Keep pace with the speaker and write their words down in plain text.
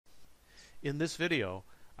In this video,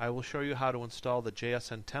 I will show you how to install the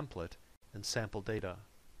JSN template and sample data.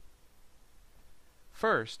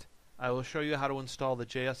 First, I will show you how to install the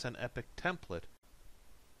JSN Epic template.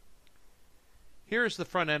 Here is the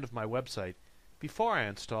front end of my website before I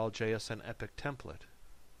install JSN Epic template.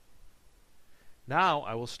 Now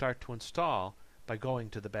I will start to install by going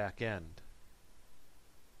to the back end.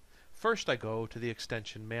 First I go to the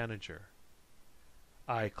Extension Manager.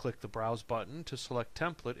 I click the Browse button to select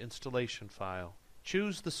Template Installation File.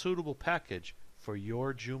 Choose the suitable package for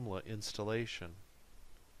your Joomla installation.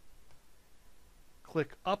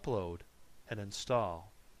 Click Upload and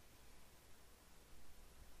Install.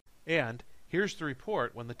 And here's the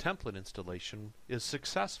report when the template installation is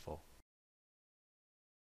successful.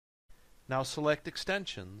 Now select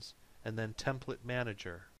Extensions and then Template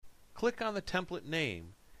Manager. Click on the template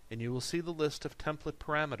name and you will see the list of template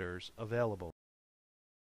parameters available.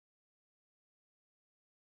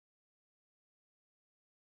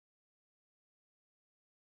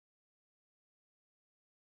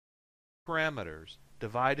 Parameters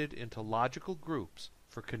divided into logical groups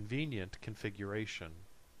for convenient configuration.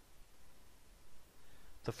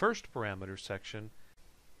 The first parameter section,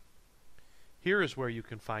 here is where you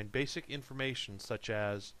can find basic information such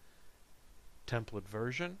as template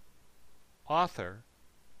version, author,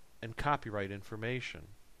 and copyright information.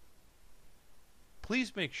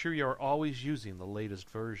 Please make sure you are always using the latest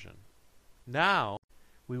version. Now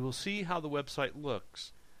we will see how the website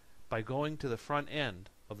looks by going to the front end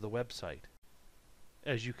of the website.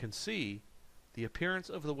 As you can see, the appearance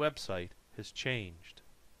of the website has changed.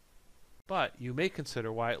 But you may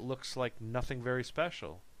consider why it looks like nothing very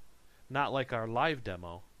special, not like our live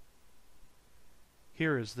demo.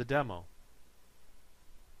 Here is the demo.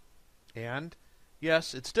 And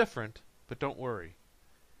yes, it's different, but don't worry.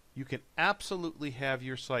 You can absolutely have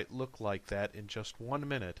your site look like that in just 1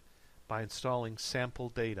 minute by installing sample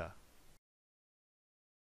data.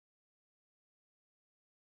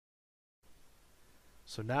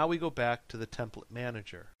 So now we go back to the Template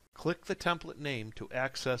Manager. Click the template name to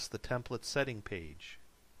access the template setting page.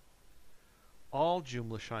 All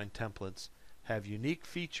JoomlaShine templates have unique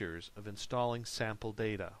features of installing sample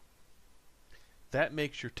data. That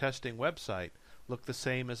makes your testing website look the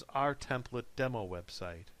same as our template demo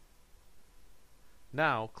website.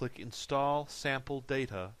 Now click Install Sample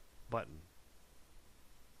Data button.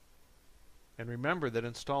 And remember that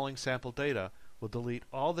installing sample data will delete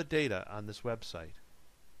all the data on this website.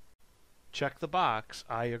 Check the box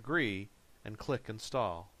I agree and click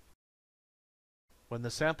Install. When the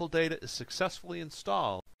sample data is successfully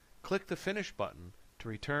installed, click the Finish button to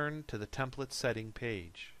return to the template setting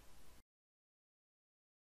page.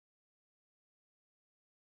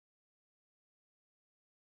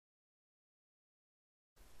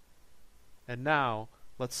 And now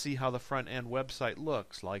let's see how the front end website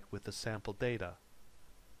looks like with the sample data.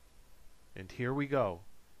 And here we go.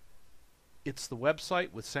 It's the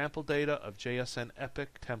website with sample data of JSN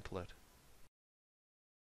Epic template.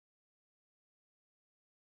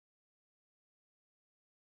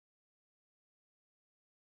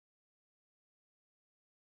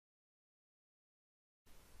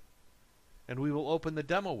 And we will open the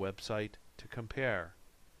demo website to compare.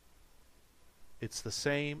 It's the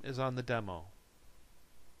same as on the demo.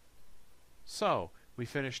 So, we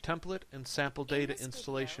finished template and sample data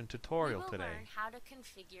installation tutorial today.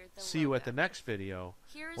 See you at the next video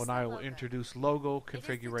when I will introduce logo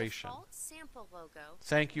configuration.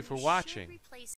 Thank you for watching.